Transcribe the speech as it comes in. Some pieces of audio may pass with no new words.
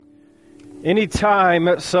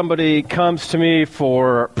Anytime somebody comes to me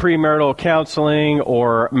for premarital counseling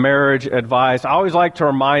or marriage advice, I always like to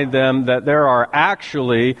remind them that there are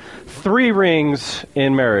actually 3 rings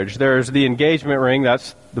in marriage. There's the engagement ring,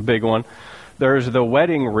 that's the big one. There's the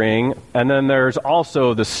wedding ring, and then there's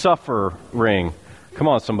also the suffer ring. Come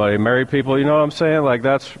on, somebody, married people, you know what I'm saying? Like,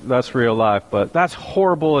 that's real life, but that's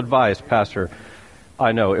horrible advice, Pastor.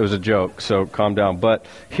 I know, it was a joke, so calm down. But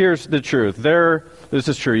here's the truth. This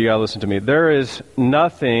is true, you gotta listen to me. There is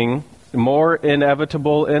nothing more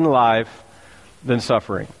inevitable in life than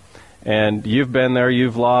suffering. And you've been there,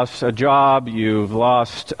 you've lost a job, you've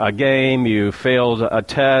lost a game, you failed a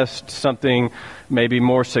test, something maybe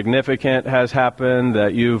more significant has happened,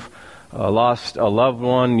 that you've lost a loved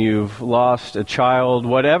one, you've lost a child,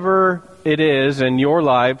 whatever it is in your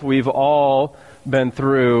life, we've all been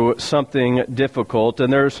through something difficult,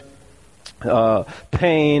 and there's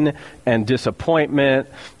pain and disappointment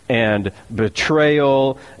and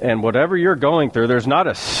betrayal and whatever you're going through. There's not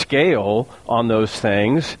a scale on those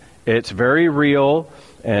things. It's very real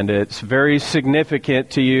and it's very significant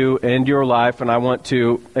to you and your life, and I want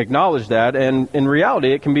to acknowledge that. And in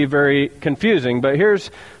reality, it can be very confusing, but here's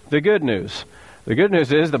the good news. The good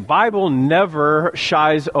news is the Bible never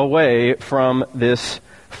shies away from this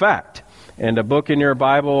fact. And a book in your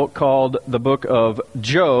Bible called the book of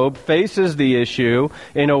Job faces the issue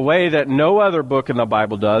in a way that no other book in the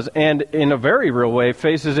Bible does, and in a very real way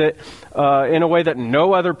faces it in a way that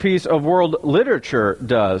no other piece of world literature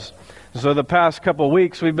does. So the past couple of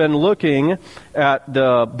weeks we've been looking at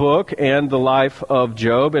the book and the life of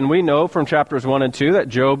Job, and we know from chapters 1 and 2 that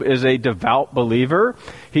Job is a devout believer.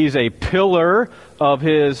 He's a pillar of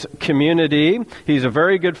his community. He's a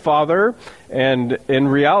very good father, and in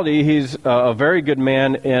reality he's a very good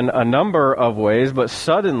man in a number of ways, but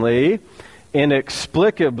suddenly,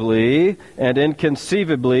 inexplicably and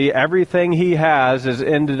inconceivably, everything he has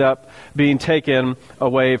ended up being taken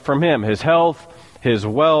away from him. His health, his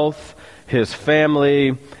wealth, his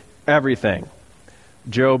family, everything.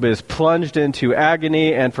 Job is plunged into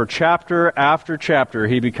agony, and for chapter after chapter,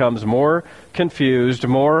 he becomes more confused,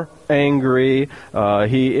 more angry.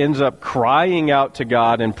 He ends up crying out to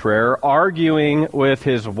God in prayer, arguing with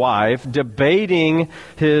his wife, debating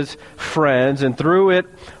his friends, and through it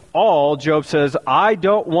all, Job says, I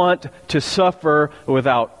don't want to suffer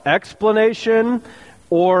without explanation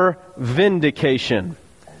or vindication.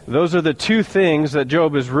 Those are the 2 things that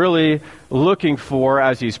Job is really looking for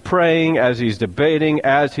as he's praying, as he's debating,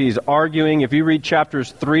 as he's arguing. If you read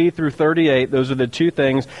chapters 3 through 38, those are the 2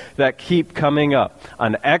 things that keep coming up.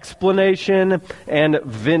 An explanation and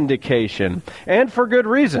vindication. And for good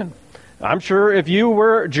reason. I'm sure if you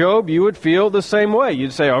were Job, you would feel the same way.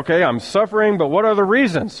 You'd say, okay, I'm suffering, but what are the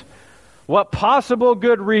reasons? What possible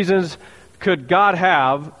good reasons could God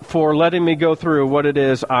have for letting me go through what it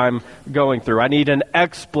is I'm going through? I need an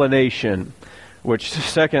explanation. Which,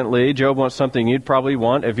 secondly, Job wants something you'd probably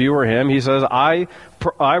want if you were him. He says, I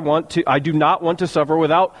do not want to suffer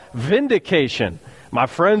without vindication. My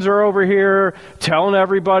friends are over here telling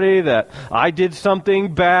everybody that I did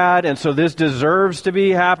something bad, and so this deserves to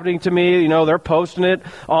be happening to me. You know, they're posting it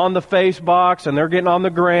on the Facebooks, and they're getting on the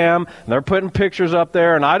gram, and they're putting pictures up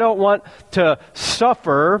there, and I don't want to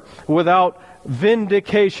suffer without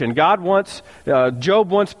vindication. Job wants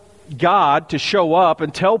God to show up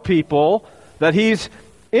and tell people that he's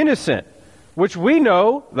innocent, which we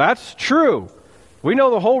know that's true. We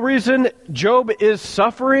know the whole reason Job is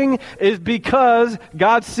suffering is because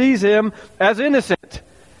God sees him as innocent.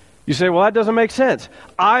 You say, well, that doesn't make sense.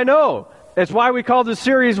 I know. It's why we call this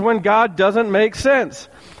series When God Doesn't Make Sense.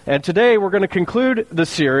 And today we're going to conclude the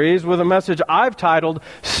series with a message I've titled,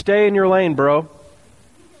 Stay in Your Lane, Bro.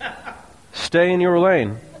 Stay in your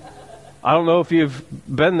lane. I don't know if you've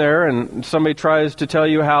been there and somebody tries to tell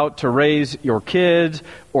you how to raise your kids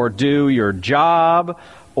or do your job,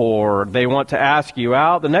 or they want to ask you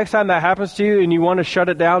out. The next time that happens to you and you want to shut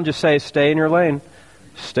it down, just say, stay in your lane.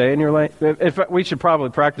 Stay in your lane. We should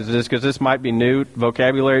probably practice this because this might be new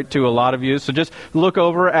vocabulary to a lot of you. So just look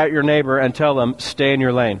over at your neighbor and tell them, stay in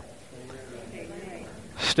your lane.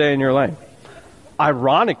 Stay in your lane.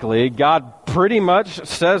 Ironically, God pretty much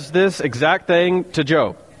says this exact thing to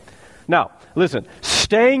Job. Now, listen,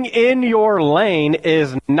 staying in your lane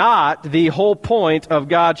is not the whole point of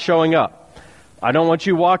God showing up. I don't want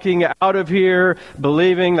you walking out of here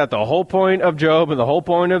believing that the whole point of Job and the whole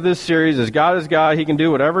point of this series is God, he can do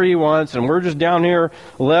whatever he wants, and we're just down here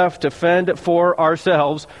left to fend for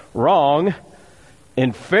ourselves. Wrong.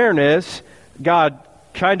 In fairness, God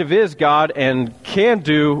kind of is God and can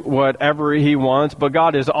do whatever he wants, but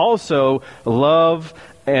God is also love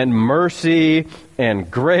and mercy and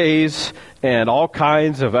grace and all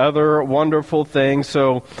kinds of other wonderful things.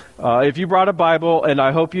 So if you brought a Bible, and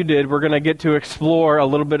I hope you did, we're going to get to explore a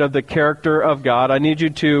little bit of the character of God. I need you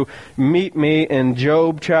to meet me in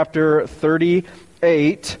Job chapter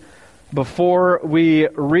 38. Before we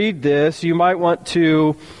read this, you might want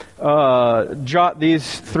to jot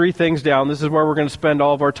these three things down. This is where we're going to spend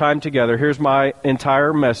all of our time together. Here's my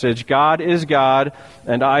entire message. God is God,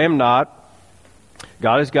 and I am not.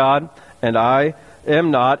 God is God, and I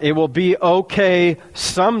am not. It will be okay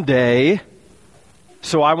someday,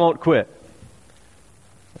 so I won't quit.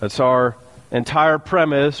 That's our entire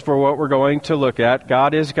premise for what we're going to look at.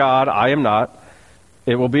 God is God, I am not.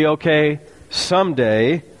 It will be okay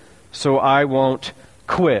someday, so I won't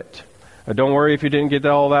quit. Don't worry if you didn't get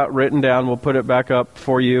all that written down. We'll put it back up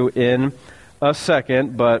for you in a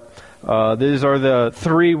second. But these are the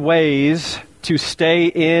three ways to stay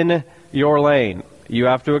in your lane. You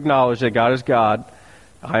have to acknowledge that God is God.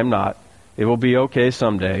 I am not. It will be okay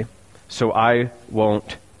someday, so I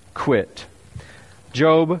won't quit.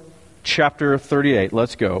 Job chapter 38.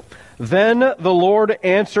 Let's go. Then the Lord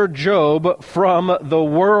answered Job from the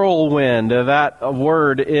whirlwind. That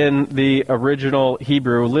word in the original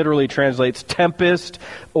Hebrew literally translates tempest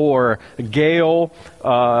or gale.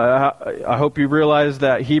 I hope you realize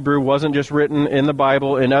that Hebrew wasn't just written in the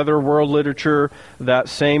Bible. In other world literature, that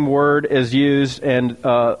same word is used, and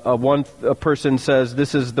a person says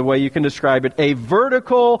this is the way you can describe it: a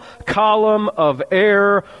vertical column of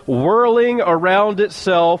air whirling around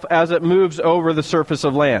itself as it moves over the surface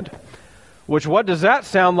of land. Which, what does that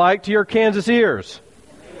sound like to your Kansas ears?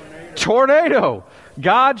 Tornado.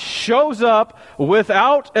 God shows up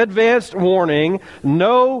without advanced warning.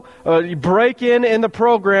 No break-in in the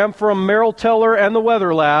program from Merrill Teller and the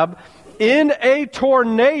Weather Lab. In a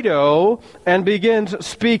tornado, and begins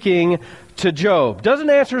speaking to Job. Doesn't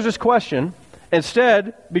answer his question.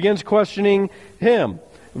 Instead, begins questioning him.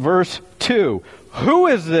 Verse 2. Who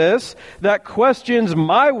is this that questions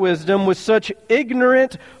my wisdom with such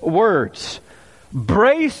ignorant words?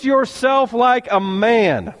 Brace yourself like a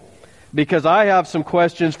man, because I have some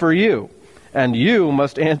questions for you, and you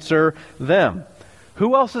must answer them.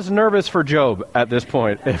 Who else is nervous for Job at this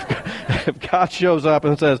point? If God shows up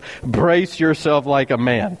and says, brace yourself like a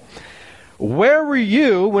man. Where were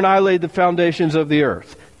you when I laid the foundations of the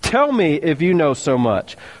earth? Tell me if you know so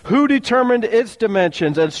much. Who determined its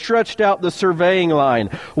dimensions and stretched out the surveying line?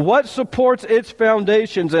 What supports its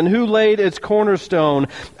foundations, and who laid its cornerstone?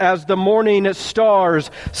 As the morning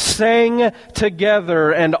stars sang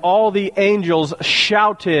together and all the angels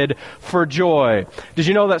shouted for joy. Did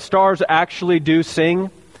you know that stars actually do sing?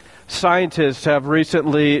 Scientists have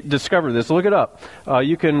recently discovered this. Look it up.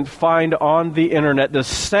 You can find on the internet the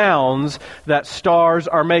sounds that stars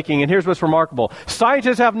are making. And here's what's remarkable.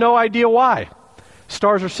 Scientists have no idea why.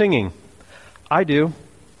 Stars are singing. I do.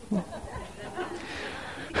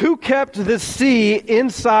 Who kept the sea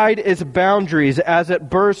inside its boundaries as it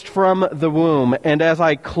burst from the womb, and as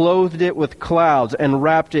I clothed it with clouds and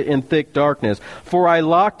wrapped it in thick darkness? For I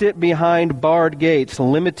locked it behind barred gates,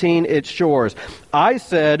 limiting its shores. I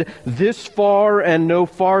said, this far and no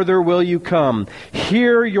farther will you come.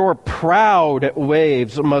 Here your proud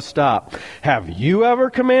waves must stop. Have you ever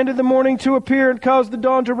commanded the morning to appear and caused the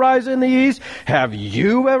dawn to rise in the east? Have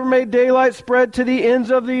you ever made daylight spread to the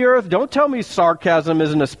ends of the earth? Don't tell me sarcasm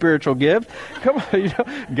isn't a spiritual gift. Come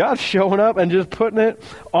on, God's showing up and just putting it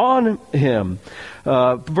on him.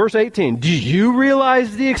 Verse 18, do you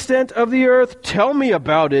realize the extent of the earth? Tell me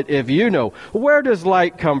about it if you know. Where does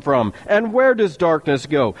light come from? And where does darkness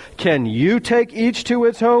go? Can you take each to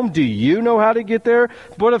its home? Do you know how to get there?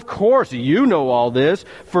 But of course you know all this,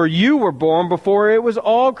 for you were born before it was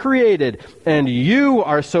all created, and you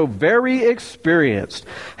are so very experienced.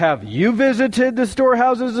 Have you visited the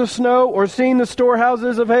storehouses of snow or seen the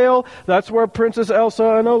storehouses of hail? That's where Princess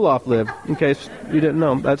Elsa and Olaf live, in case you didn't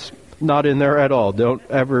know. That's not in there at all. Don't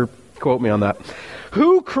ever quote me on that.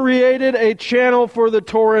 Who created a channel for the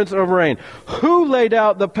torrents of rain? Who laid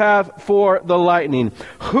out the path for the lightning?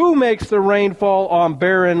 Who makes the rain fall on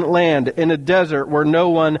barren land in a desert where no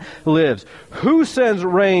one lives? Who sends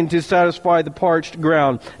rain to satisfy the parched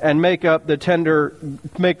ground and make the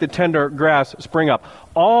tender grass spring up?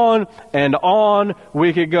 On and on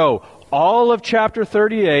we could go. All of chapter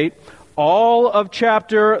 38, all of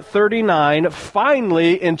chapter 39,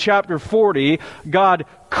 finally in chapter 40, God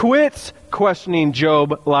quits questioning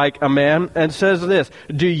Job like a man and says this,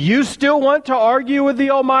 do you still want to argue with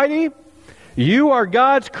the Almighty? You are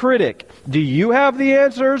God's critic. Do you have the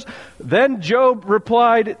answers? Then Job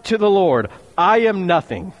replied to the Lord, I am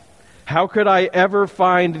nothing. How could I ever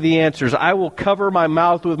find the answers? I will cover my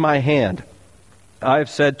mouth with my hand. I have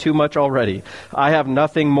said too much already. I have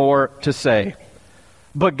nothing more to say.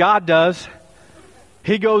 But God does.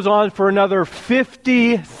 He goes on for another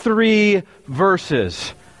 53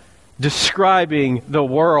 verses describing the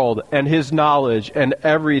world and his knowledge and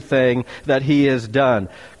everything that he has done,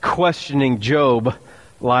 questioning Job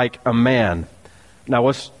like a man. Now,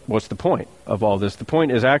 what's the point of all this? The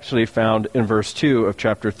point is actually found in verse 2 of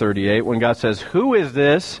chapter 38 when God says, "Who is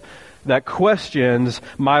this that questions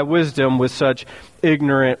my wisdom with such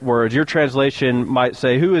ignorant words?" Your translation might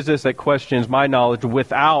say, "Who is this that questions my knowledge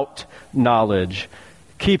without knowledge?"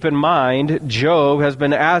 Keep in mind, Job has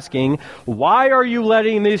been asking, why are you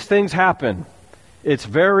letting these things happen? It's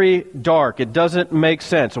very dark. It doesn't make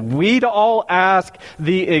sense. We'd all ask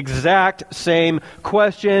the exact same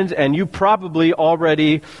questions, and you probably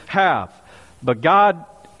already have. But God,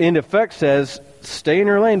 in effect, says, stay in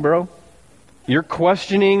your lane, bro. You're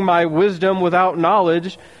questioning my wisdom without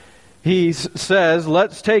knowledge. He says,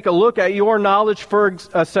 let's take a look at your knowledge for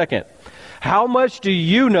a second. How much do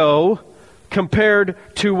you know compared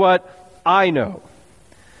to what I know?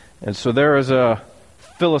 And so there is a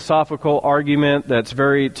philosophical argument that's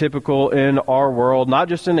very typical in our world, not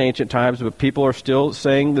just in ancient times, but people are still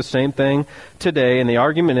saying the same thing today. And the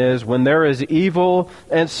argument is, when there is evil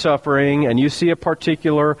and suffering, and you see a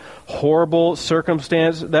particular horrible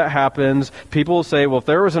circumstance that happens, people will say, well, if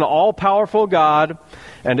there was an all-powerful God,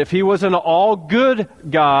 and if he was an all-good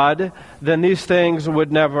God, then these things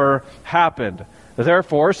would never happen.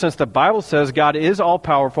 Therefore, since the Bible says God is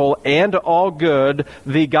all-powerful and all-good,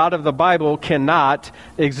 the God of the Bible cannot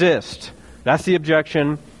exist. That's the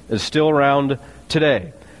objection. It's still around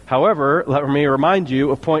today. However, let me remind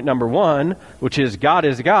you of point number one, which is God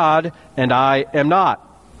is God and I am not.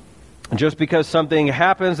 Just because something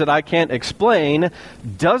happens that I can't explain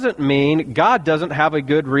doesn't mean God doesn't have a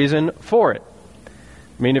good reason for it.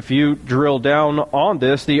 I mean, if you drill down on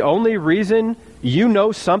this, the only reason you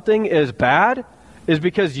know something is bad is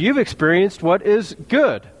because you've experienced what is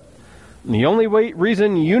good. And the only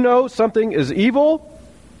reason you know something is evil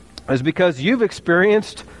is because you've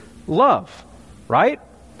experienced love, right?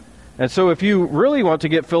 And so if you really want to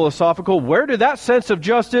get philosophical, where did that sense of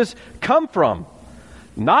justice come from?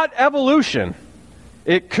 Not evolution.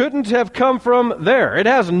 It couldn't have come from there. It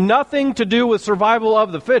has nothing to do with survival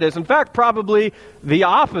of the fittest. In fact, probably the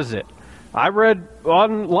opposite. I read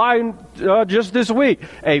online just this week,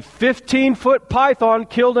 a 15-foot python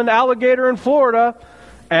killed an alligator in Florida,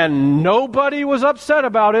 and nobody was upset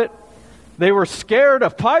about it. They were scared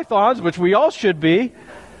of pythons, which we all should be,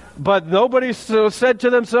 but nobody said to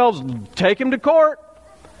themselves, take him to court.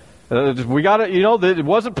 We got to, it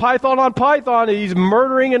wasn't python on python. He's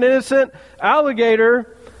murdering an innocent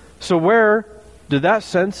alligator. So where did that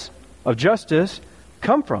sense of justice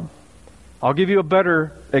come from? I'll give you a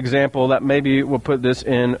better example that maybe will put this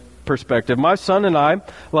in perspective. My son and I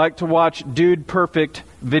like to watch Dude Perfect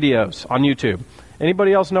videos on YouTube.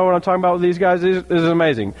 Anybody else know what I'm talking about with these guys? This is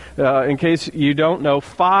amazing. In case you don't know,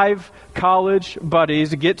 5 college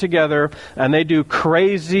buddies get together and they do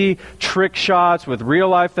crazy trick shots with real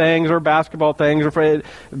life things or basketball things, or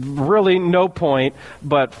really no point,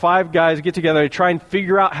 but 5 guys get together to try and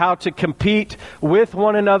figure out how to compete with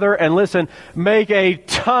one another and, listen, make a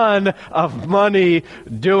ton of money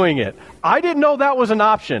doing it. I didn't know that was an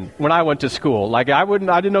option when I went to school. I didn't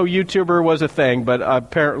know YouTuber was a thing, but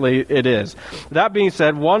apparently it is. That being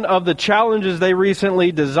said, one of the challenges they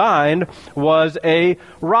recently designed was a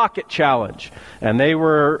rocket challenge. And they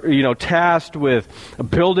were, tasked with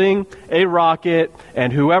building a rocket,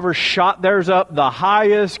 and whoever shot theirs up the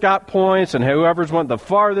highest got points, and whoever's went the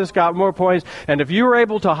farthest got more points. And if you were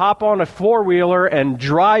able to hop on a 4-wheeler and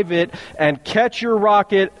drive it and catch your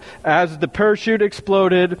rocket as the parachute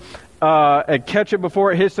exploded, and catch it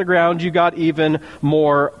before it hits the ground, you got even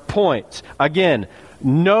more points. Again,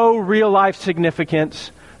 no real life significance,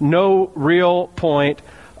 no real point,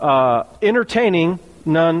 entertaining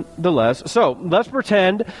nonetheless. So let's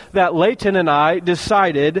pretend that Leighton and I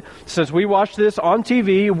decided, since we watched this on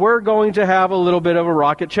TV, we're going to have a little bit of a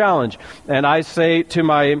rocket challenge. And I say to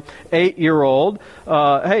my 8-year-old,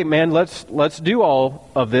 hey man, let's do all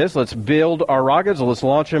of this. Let's build our rockets. Let's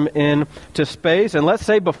launch them into space. And let's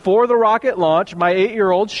say before the rocket launch, my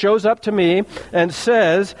 8-year-old shows up to me and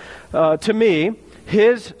says to me,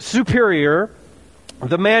 his superior,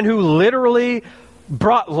 the man who literally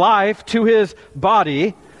brought life to his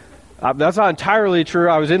body. That's not entirely true.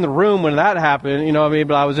 I was in the room when that happened,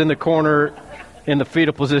 but I was in the corner in the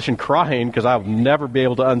fetal position crying because I'll never be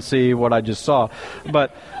able to unsee what I just saw.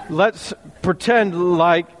 But let's pretend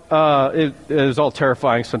like it is all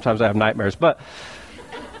terrifying. Sometimes I have nightmares. But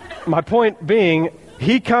my point being,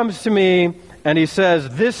 he comes to me and he says,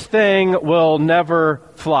 this thing will never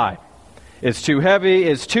fly. It's too heavy.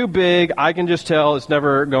 It's too big. I can just tell it's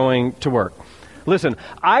never going to work. Listen,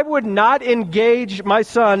 I would not engage my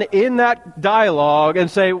son in that dialogue and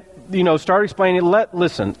say, start explaining. Let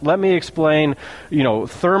me explain,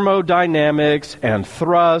 thermodynamics and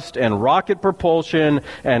thrust and rocket propulsion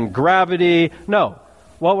and gravity. No.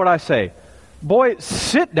 What would I say? Boy,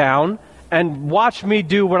 sit down and watch me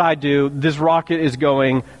do what I do. This rocket is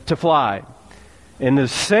going to fly. In the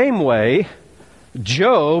same way,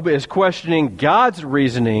 Job is questioning God's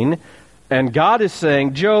reasoning, and God is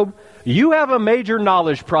saying, Job, you have a major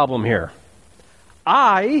knowledge problem here.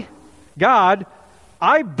 God,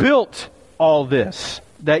 I built all this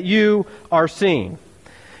that you are seeing.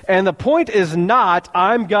 And the point is not,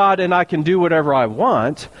 I'm God and I can do whatever I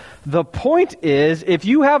want. The point is, if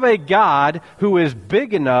you have a God who is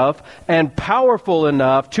big enough and powerful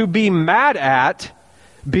enough to be mad at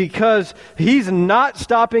because he's not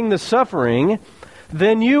stopping the suffering,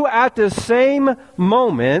 then you at the same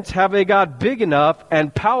moment have a God big enough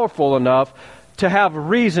and powerful enough to have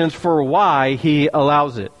reasons for why he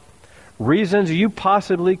allows it. Reasons you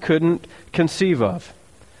possibly couldn't conceive of.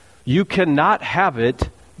 You cannot have it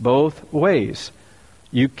both ways.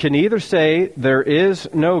 You can either say there is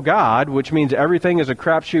no God, which means everything is a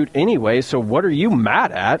crapshoot anyway, so what are you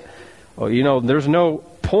mad at? Well, there's no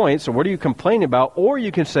point, so what are you complaining about? Or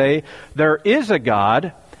you can say there is a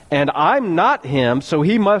God, and I'm not him, so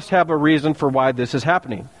he must have a reason for why this is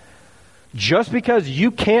happening. Just because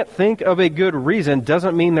you can't think of a good reason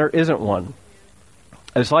doesn't mean there isn't one.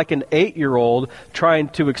 It's like an 8-year-old trying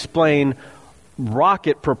to explain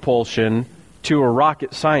rocket propulsion to a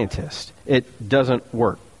rocket scientist. It doesn't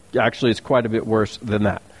work. Actually, it's quite a bit worse than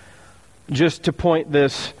that. Just to point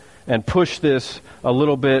this and push this a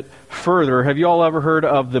little bit further, have you all ever heard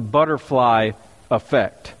of the butterfly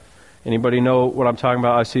effect? Anybody know what I'm talking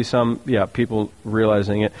about? I see some, people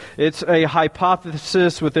realizing it. It's a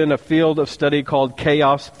hypothesis within a field of study called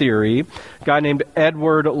chaos theory. A guy named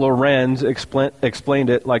Edward Lorenz explained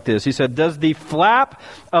it like this. He said, does the flap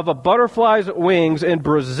of a butterfly's wings in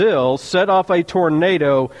Brazil set off a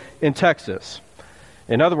tornado in Texas?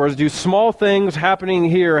 In other words, do small things happening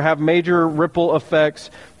here have major ripple effects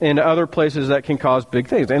in other places that can cause big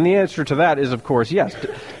things? And the answer to that is, of course, yes.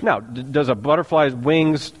 Now, does a butterfly's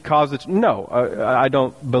wings cause it? No, I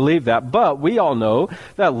don't believe that. But we all know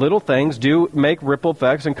that little things do make ripple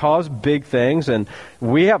effects and cause big things. And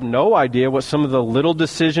we have no idea what some of the little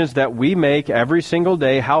decisions that we make every single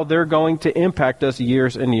day, how they're going to impact us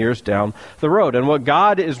years and years down the road. And what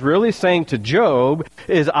God is really saying to Job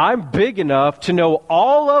is, I'm big enough to know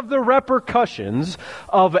all of the repercussions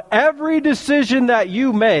of every decision that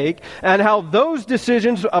you make and how those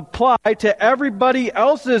decisions apply to everybody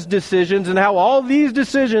else's decisions and how all these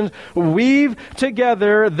decisions weave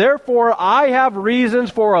together. Therefore, I have reasons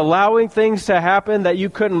for allowing things to happen that you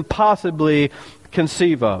couldn't possibly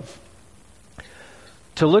conceive of.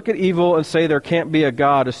 To look at evil and say there can't be a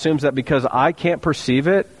God assumes that because I can't perceive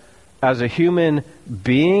it as a human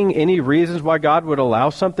being, any reasons why God would allow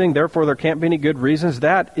something, therefore there can't be any good reasons.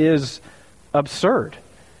 That is absurd.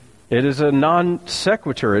 It is a non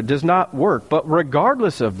sequitur. It does not work. But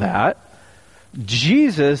regardless of that,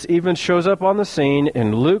 Jesus even shows up on the scene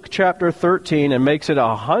in Luke chapter 13 and makes it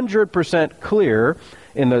 100% clear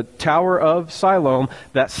in the Tower of Siloam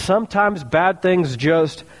that sometimes bad things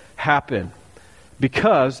just happen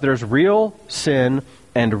because there's real sin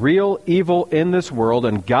and real evil in this world,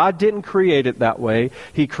 and God didn't create it that way.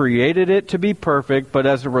 He created it to be perfect, but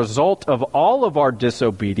as a result of all of our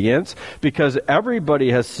disobedience, because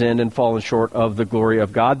everybody has sinned and fallen short of the glory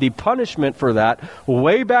of God, the punishment for that,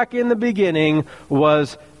 way back in the beginning,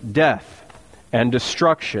 was death and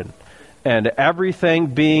destruction, and everything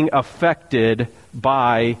being affected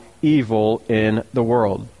by evil in the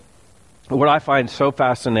world. What I find so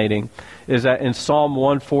fascinating is that in Psalm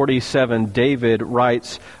 147, David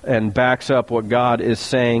writes and backs up what God is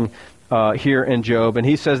saying here in Job. And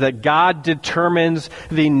he says that God determines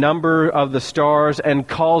the number of the stars and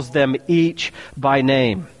calls them each by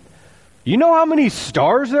name. You know how many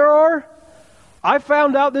stars there are? I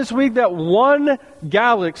found out this week that one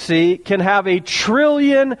galaxy can have 1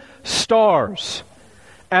 trillion stars.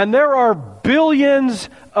 And there are billions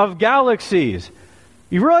of galaxies.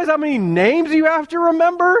 You realize how many names you have to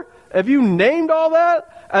remember? If you named all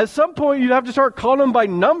that, at some point you'd have to start calling them by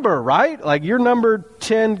number, right? Like you're number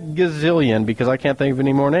 10 gazillion, because I can't think of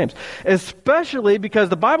any more names. Especially because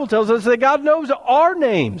the Bible tells us that God knows our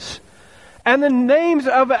names and the names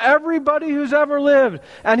of everybody who's ever lived.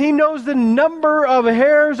 And He knows the number of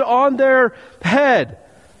hairs on their head.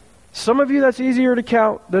 Some of you, that's easier to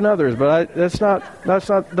count than others, but that's not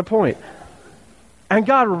the point. And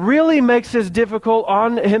God really makes this difficult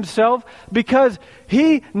on Himself because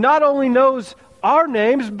He not only knows our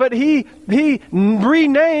names, but He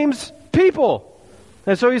renames people.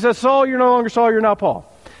 And so He says, Saul, you're no longer Saul, you're now Paul.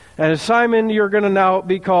 And Simon, you're going to now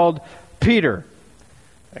be called Peter.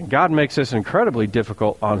 And God makes this incredibly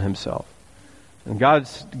difficult on Himself. And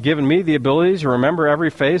God's given me the ability to remember every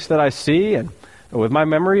face that I see, and with my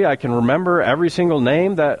memory, I can remember every single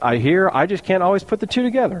name that I hear. I just can't always put the two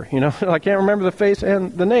together. I can't remember the face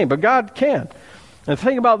and the name, but God can. And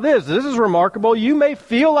think about this. This is remarkable. You may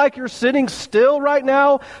feel like you're sitting still right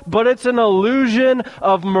now, but it's an illusion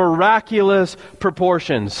of miraculous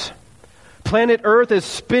proportions. Planet Earth is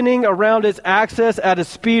spinning around its axis at a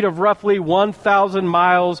speed of roughly 1,000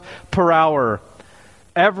 miles per hour.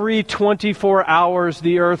 Every 24 hours,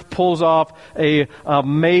 the Earth pulls off an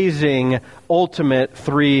amazing ultimate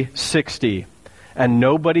 360. And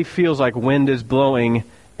nobody feels like wind is blowing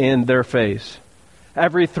in their face.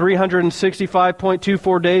 Every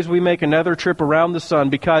 365.24 days, we make another trip around the sun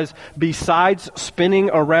because besides spinning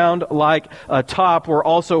around like a top, we're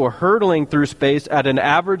also hurtling through space at an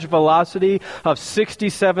average velocity of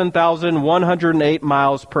 67,108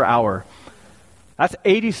 miles per hour. That's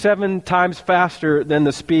 87 times faster than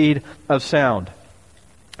the speed of sound.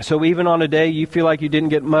 So even on a day you feel like you didn't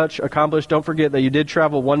get much accomplished, don't forget that you did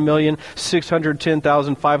travel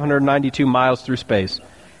 1,610,592 miles through space.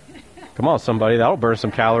 Come on, somebody, that'll burn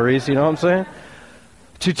some calories, you know what I'm saying?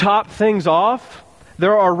 To top things off,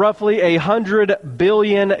 there are roughly 100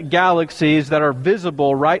 billion galaxies that are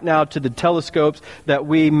visible right now to the telescopes that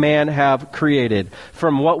we, man, have created.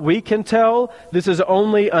 From what we can tell, this is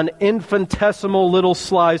only an infinitesimal little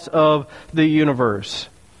slice of the universe.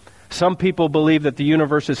 Some people believe that the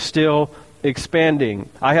universe is still expanding.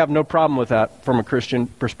 I have no problem with that from a Christian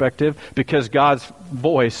perspective because God's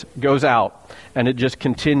voice goes out and it just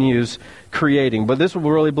continues creating. But this will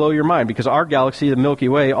really blow your mind because our galaxy, the Milky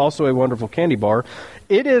Way, also a wonderful candy bar,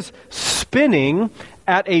 it is spinning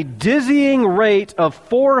at a dizzying rate of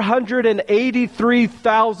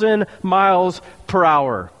 483,000 miles per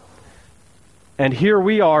hour. And here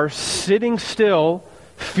we are sitting still,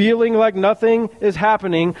 feeling like nothing is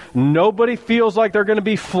happening. Nobody feels like they're going to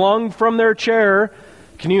be flung from their chair.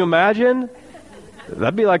 Can you imagine?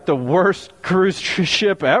 That'd be like the worst cruise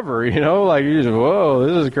ship ever, like you just, whoa,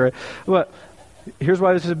 this is great. But here's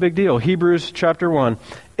why this is a big deal. Hebrews chapter 1.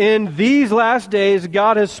 In these last days,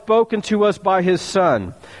 God has spoken to us by His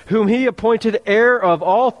Son, whom He appointed heir of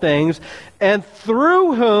all things, and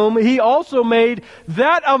through whom He also made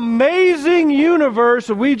that amazing universe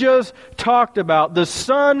we just talked about. The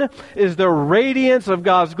Son is the radiance of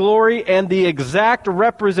God's glory and the exact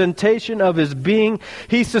representation of His being.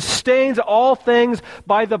 He sustains all things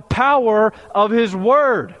by the power of His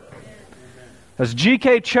Word. As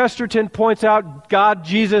G.K. Chesterton points out,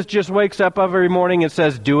 Jesus just wakes up every morning and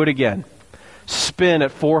says, do it again. Spin at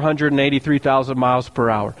 483,000 miles per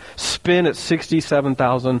hour. Spin at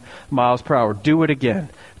 67,000 miles per hour. Do it again.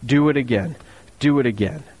 Do it again. Do it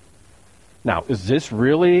again. Now, is this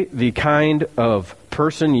really the kind of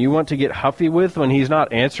person you want to get huffy with when he's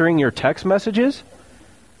not answering your text messages?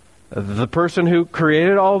 The person who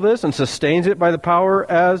created all this and sustains it by the power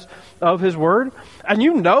of His Word? And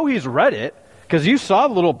he's read it. Because you saw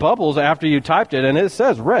the little bubbles after you typed it, and it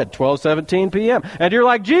says read 12:17 p.m. And you're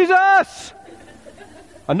like, Jesus!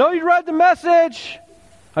 I know you read the message.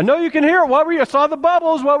 I know you can hear it. I saw the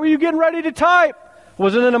bubbles. What were you getting ready to type?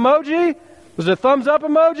 Was it an emoji? Was it a thumbs up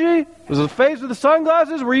emoji? Was it a face with the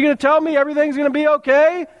sunglasses? Were you going to tell me everything's going to be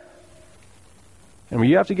okay? And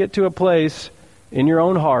you have to get to a place in your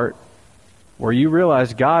own heart where you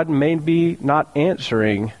realize God may be not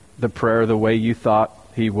answering the prayer the way you thought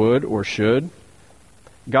He would or should.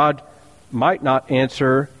 God might not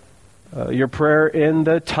answer your prayer in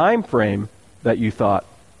the time frame that you thought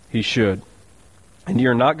He should. And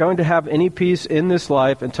you're not going to have any peace in this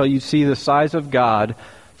life until you see the size of God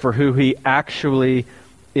for who He actually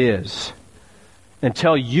is.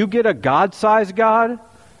 Until you get a God-sized God,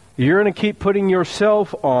 you're going to keep putting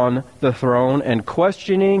yourself on the throne and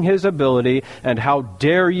questioning His ability and how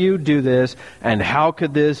dare you do this and how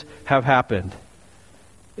could this have happened.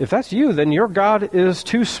 If that's you, then your God is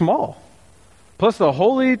too small. plus the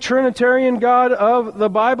Holy Trinitarian God of the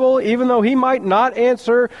Bible, even though He might not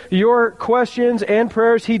answer your questions and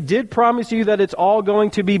prayers, He did promise you that it's all going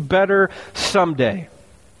to be better someday.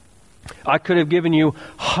 I could have given you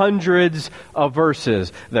hundreds of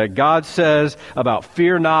verses that God says about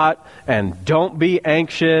fear not and don't be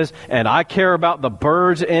anxious and I care about the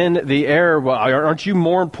birds in the air. Well, aren't you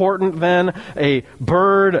more important than a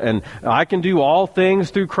bird? And I can do all things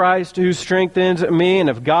through Christ who strengthens me. And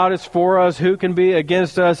if God is for us, who can be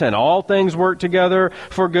against us? And all things work together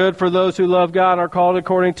for good for those who love God and are called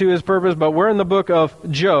according to His purpose. But we're in the book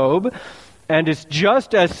of Job, and it's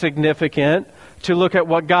just as significant to look at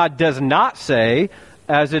what God does not say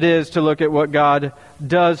as it is to look at what God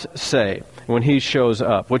does say when He shows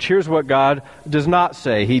up. Which here's what God does not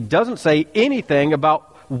say. He doesn't say anything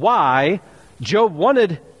about why Job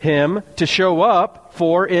wanted Him to show up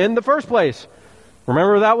for in the first place.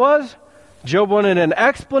 Remember what that was? Job wanted an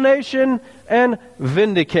explanation and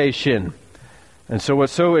vindication. And so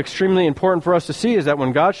what's so extremely important for us to see is that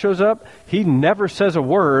when God shows up, He never says a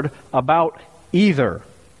word about either.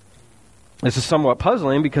 This is somewhat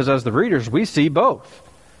puzzling because as the readers, we see both.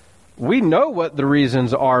 We know what the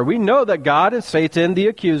reasons are. We know that God and Satan, the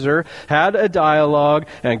accuser, had a dialogue,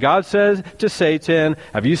 and God says to Satan,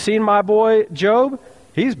 have you seen my boy Job?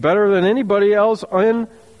 He's better than anybody else in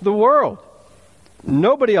the world.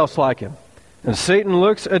 Nobody else like him. And Satan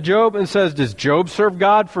looks at Job and says, does Job serve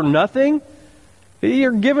God for nothing?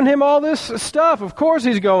 You're giving him all this stuff. Of course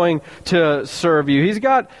he's going to serve you. He's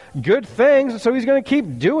got good things, so he's going to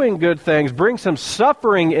keep doing good things. Bring some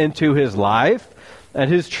suffering into his life, and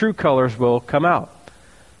his true colors will come out.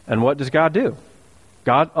 And what does God do?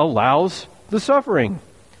 God allows the suffering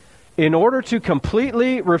in order to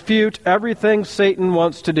completely refute everything Satan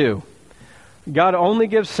wants to do. God only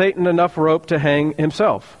gives Satan enough rope to hang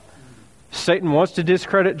himself. Satan wants to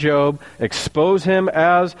discredit Job, expose him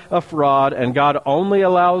as a fraud, and God only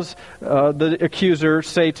allows the accuser,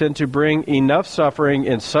 Satan, to bring enough suffering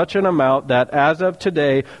in such an amount that as of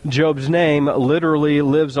today, Job's name literally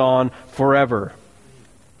lives on forever.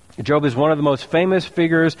 Job is one of the most famous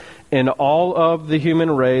figures in all of the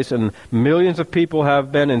human race, and millions of people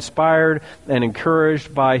have been inspired and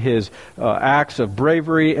encouraged by his acts of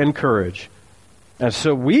bravery and courage. And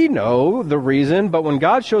so we know the reason, but when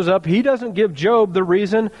God shows up, He doesn't give Job the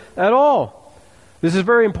reason at all. This is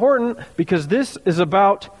very important because this is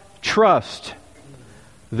about trust.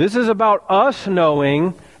 This is about us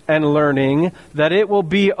knowing and learning that it will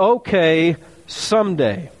be okay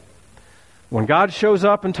someday. When God shows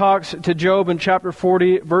up and talks to Job in chapter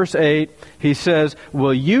 40, verse 8, He says,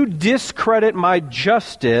 will you discredit my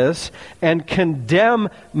justice and condemn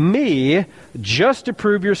me just to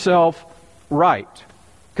prove yourself right?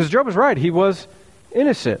 Because Job was right. He was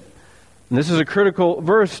innocent. And this is a critical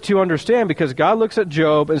verse to understand because God looks at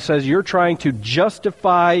Job and says, you're trying to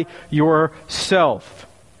justify yourself.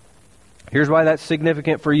 Here's why that's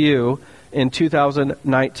significant for you in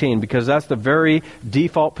 2019, because that's the very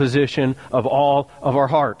default position of all of our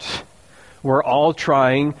hearts. We're all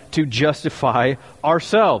trying to justify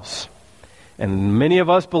ourselves. And many of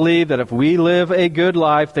us believe that if we live a good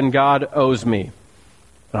life, then God owes me.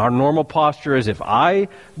 And our normal posture is if I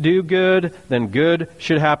do good, then good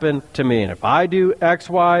should happen to me. And if I do X,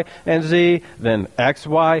 Y, and Z, then X,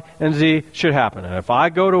 Y, and Z should happen. And if I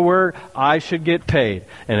go to work, I should get paid.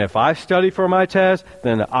 And if I study for my test,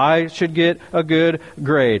 then I should get a good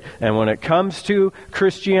grade. And when it comes to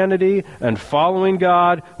Christianity and following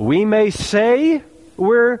God, we may say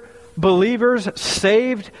we're believers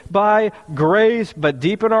saved by grace, but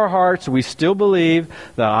deep in our hearts we still believe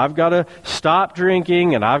that I've got to stop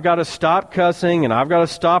drinking and I've got to stop cussing and I've got to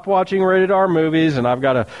stop watching rated R movies and I've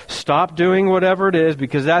got to stop doing whatever it is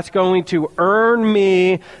because that's going to earn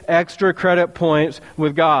me extra credit points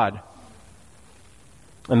with God.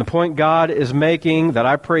 And the point God is making that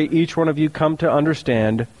I pray each one of you come to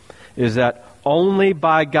understand is that only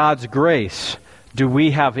by God's grace do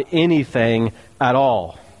we have anything at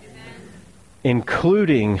all,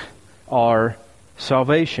 including our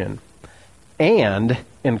salvation and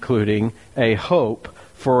including a hope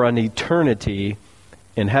for an eternity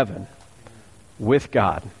in heaven with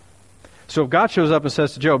God. So if God shows up and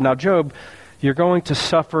says to Job, now Job, you're going to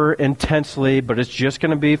suffer intensely, but it's just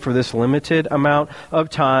going to be for this limited amount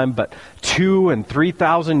of time. But 2,000 and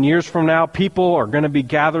 3,000 years from now, people are going to be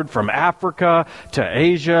gathered from Africa to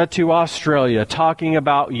Asia to Australia talking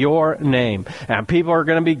about your name. And people are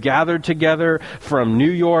going to be gathered together from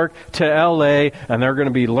New York to LA, and they're going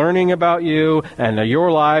to be learning about you and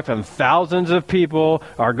your life, and thousands of people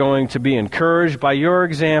are going to be encouraged by your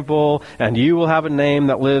example, and you will have a name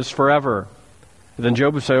that lives forever. Then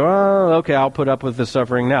Job would say, well, okay, I'll put up with the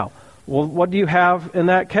suffering now. Well, what do you have in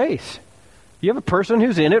that case? You have a person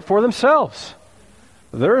who's in it for themselves.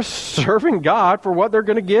 They're serving God for what they're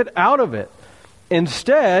going to get out of it.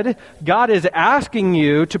 Instead, God is asking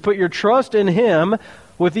you to put your trust in Him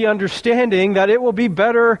with the understanding that it will be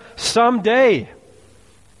better someday.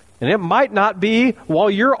 And it might not be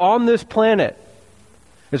while you're on this planet.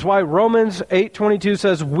 It's why Romans 8:22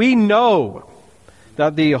 says, we know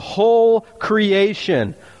that the whole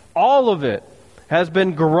creation, all of it, has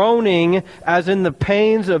been groaning as in the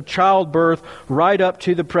pains of childbirth right up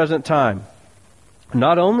to the present time.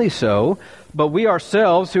 Not only so, but we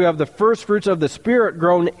ourselves who have the first fruits of the Spirit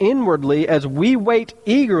groan inwardly as we wait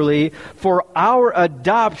eagerly for our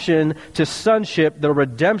adoption to sonship, the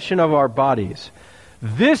redemption of our bodies.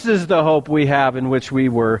 This is the hope we have in which we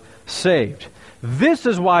were saved. This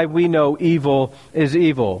is why we know evil is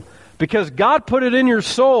evil. Because God put it in your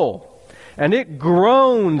soul, and it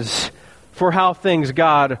groans for how things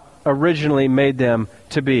God originally made them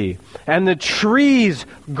to be. And the trees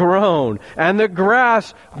groan, and the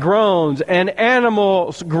grass groans, and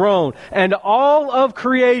animals groan, and all of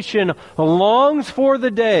creation longs for the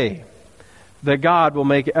day that God will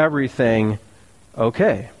make everything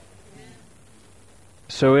okay.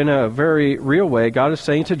 So in a very real way, God is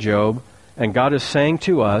saying to Job, and God is saying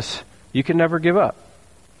to us, you can never give up.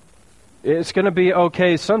 It's going to be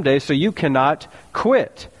okay someday, so you cannot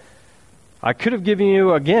quit. I could have given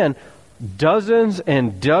you, again, dozens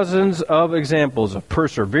and dozens of examples of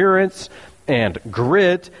perseverance and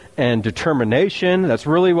grit and determination. That's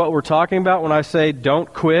really what we're talking about when I say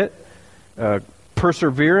don't quit.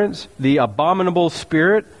 Perseverance, the abominable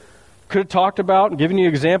spirit. Could have talked about and given you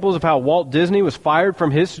examples of how Walt Disney was fired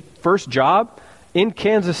from his first job in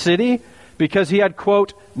Kansas City because he had,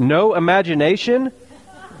 quote, no imagination.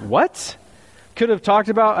 What? Could have talked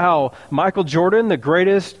about how Michael Jordan, the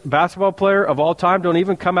greatest basketball player of all time, don't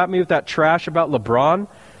even come at me with that trash about LeBron.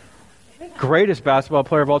 Greatest basketball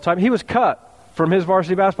player of all time. He was cut from his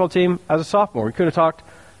varsity basketball team as a sophomore. We could have talked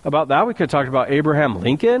about that. We could have talked about Abraham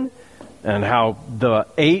Lincoln and how the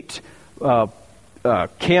 8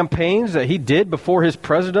 campaigns that he did before his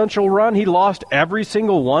presidential run, he lost every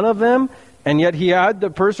single one of them, and yet he had the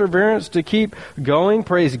perseverance to keep going.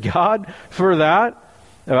 Praise God for that.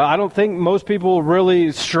 I don't think most people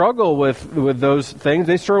really struggle with those things.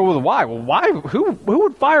 They struggle with why. Well, why? Who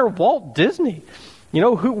would fire Walt Disney? You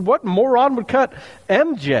know, what moron would cut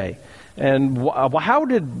MJ? And how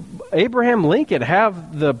did Abraham Lincoln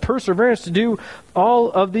have the perseverance to do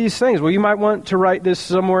all of these things? Well, you might want to write this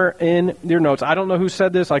somewhere in your notes. I don't know who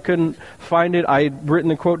said this. I couldn't find it. I had written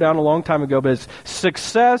the quote down a long time ago, but it's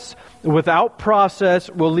success without process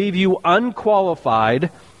will leave you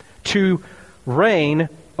unqualified to reign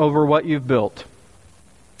over what you've built.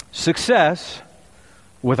 Success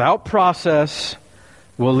without process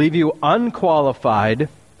will leave you unqualified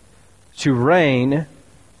to reign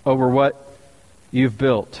over what you've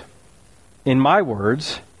built. In my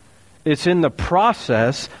words, it's in the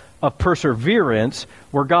process of perseverance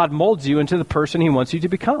where God molds you into the person He wants you to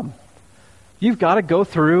become. You've got to go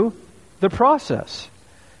through the process.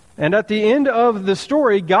 And at the end of the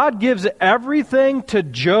story, God gives everything to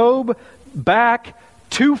Job back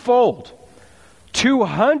twofold.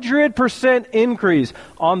 200% increase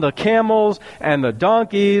on the camels and the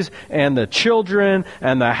donkeys and the children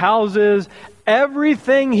and the houses.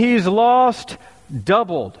 Everything he's lost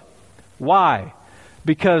doubled. Why?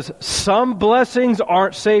 Because some blessings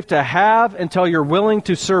aren't safe to have until you're willing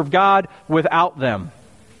to serve God without them.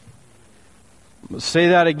 I'll say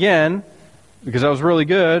that again because that was really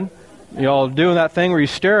good. You all doing that thing where you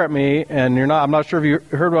stare at me and I'm not sure if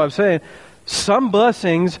you heard what I'm saying. Some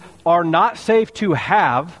blessings are not safe to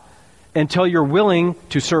have until you're willing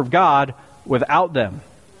to serve God without them.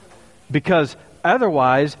 Because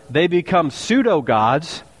otherwise, they become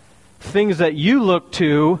pseudo-gods, things that you look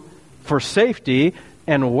to for safety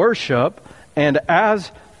and worship, and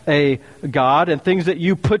as a God, and things that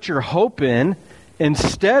you put your hope in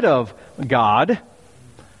instead of God.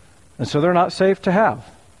 And so they're not safe to have.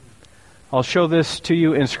 I'll show this to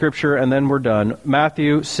you in Scripture, and then we're done.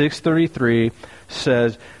 Matthew 6:33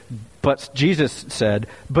 says, Jesus said,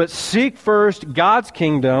 "But seek first God's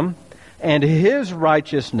kingdom and His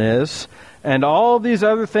righteousness, and all these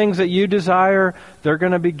other things that you desire, they're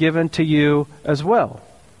going to be given to you as well."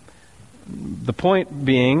 The point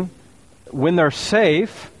being, when they're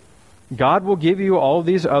safe, God will give you all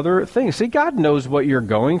these other things. See, God knows what you're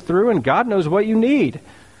going through, and God knows what you need.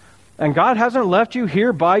 And God hasn't left you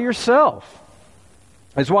here by yourself.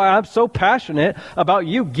 That's why I'm so passionate about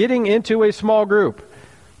you getting into a small group.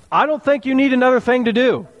 I don't think you need another thing to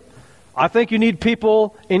do. I think you need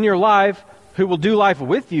people in your life who will do life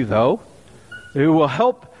with you, though, who will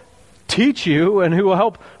help teach you and who will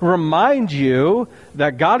help remind you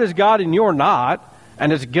that God is God and you're not,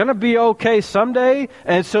 and it's going to be okay someday,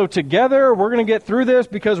 and so together we're going to get through this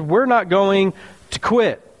because we're not going to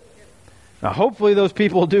quit. Now, hopefully those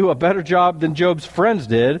people do a better job than Job's friends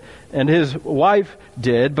did and his wife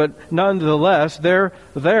did, but nonetheless, they're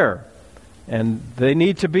there, and they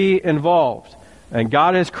need to be involved. And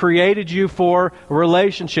God has created you for a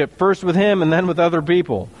relationship, first with Him and then with other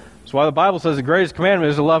people. That's why the Bible says the greatest commandment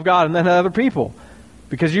is to love God and then other people,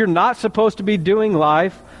 because you're not supposed to be doing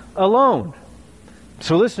life alone.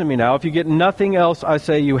 So listen to me now. If you get nothing else, I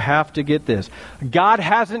say you have to get this. God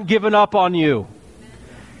hasn't given up on you.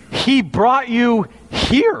 He brought you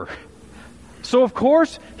here. So of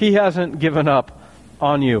course He hasn't given up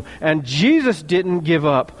on you. And Jesus didn't give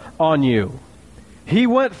up on you. He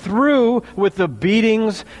went through with the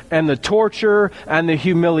beatings and the torture and the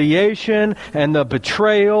humiliation and the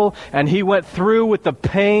betrayal, and He went through with the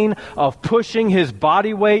pain of pushing His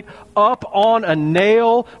body weight up on a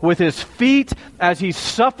nail with His feet as He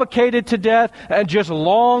suffocated to death and just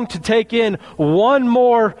longed to take in one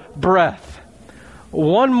more breath,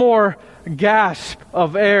 one more gasp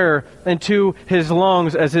of air into His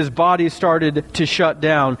lungs as His body started to shut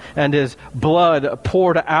down and His blood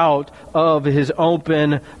poured out of His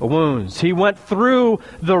open wounds. He went through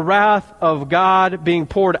the wrath of God being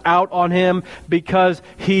poured out on Him because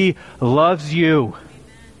He loves you.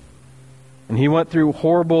 And He went through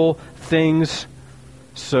horrible things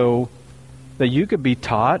so that you could be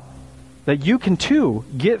taught that you can too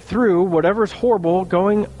get through whatever's horrible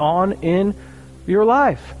going on in your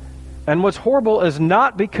life. And what's horrible is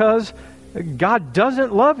not because God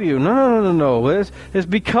doesn't love you. No. It's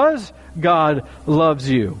because God loves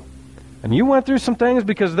you. And you went through some things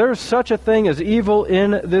because there's such a thing as evil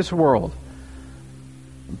in this world.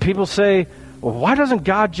 People say, well, why doesn't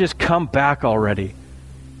God just come back already?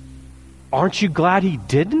 Aren't you glad He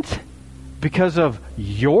didn't? Because of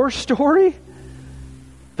your story?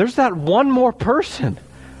 There's that one more person.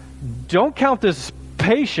 Don't count this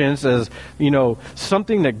patience as,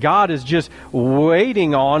 something that God is just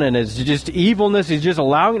waiting on and is just evilness. He's just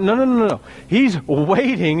allowing. No. He's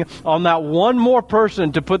waiting on that one more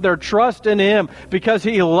person to put their trust in Him because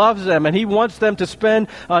He loves them and He wants them to spend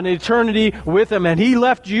an eternity with Him. And He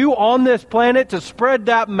left you on this planet to spread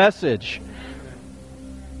that message.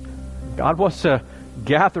 God wants to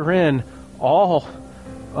gather in all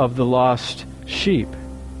of the lost sheep.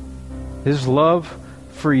 His love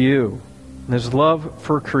for you, and His love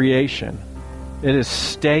for creation, it is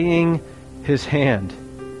staying His hand.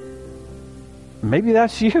 Maybe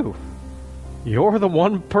that's you. You're the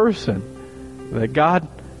one person that God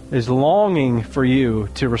is longing for you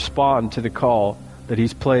to respond to the call that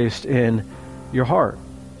He's placed in your heart.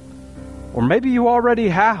 Or maybe you already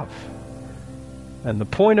have. And the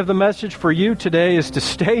point of the message for you today is to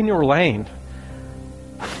stay in your lane.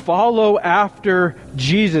 Follow after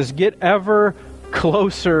Jesus. Get ever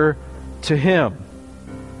closer to Him.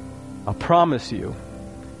 I promise you,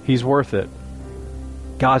 He's worth it.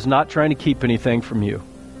 God's not trying to keep anything from you.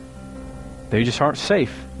 They just aren't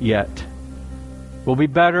safe yet. We'll be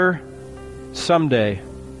better someday.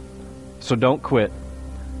 So don't quit.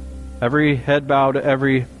 Every head bowed,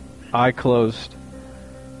 every eye closed.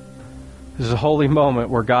 This is a holy moment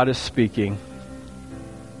where God is speaking.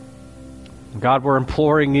 God, we're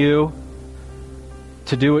imploring You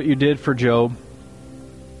to do what You did for Job.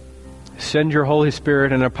 Send Your Holy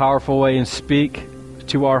Spirit in a powerful way and speak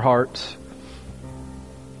to our hearts.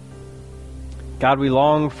 God, we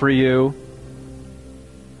long for You.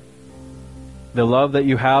 The love that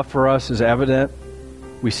You have for us is evident.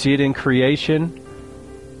 We see it in creation.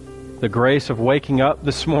 The grace of waking up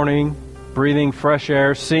this morning, breathing fresh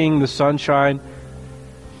air, seeing the sunshine.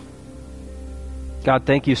 God,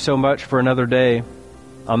 thank You so much for another day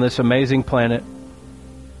on this amazing planet.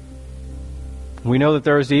 We know that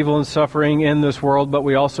there is evil and suffering in this world, but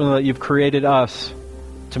we also know that You've created us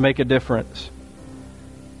to make a difference.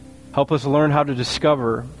 Help us learn how to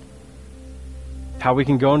discover how we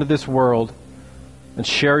can go into this world and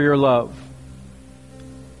share Your love.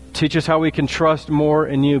 Teach us how we can trust more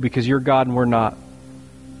in You because You're God and we're not.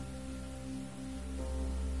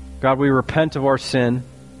 God, we repent of our sin.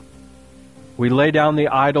 We lay down the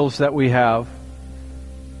idols that we have.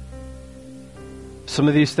 Some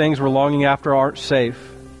of these things we're longing after aren't safe.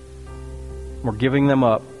 We're giving them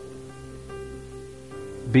up.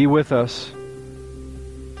 Be with us.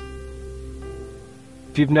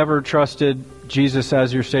 If you've never trusted Jesus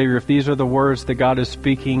as your Savior, if these are the words that God is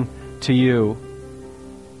speaking to you,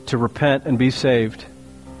 to repent and be saved,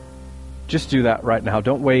 just do that right now.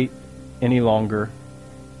 Don't wait any longer.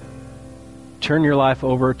 Turn your life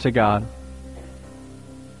over to God.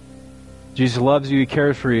 Jesus loves you. He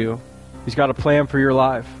cares for you. He's got a plan for your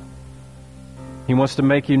life. He wants to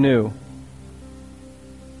make you new.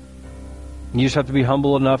 You just have to be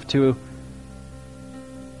humble enough to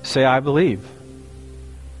say, I believe.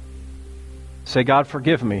 Say, God,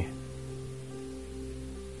 forgive me.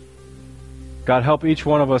 God, help each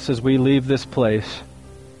one of us as we leave this place.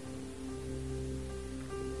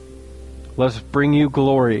 Let us bring you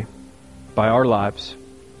glory by our lives.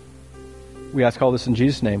 We ask all this in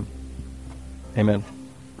Jesus' name. Amen.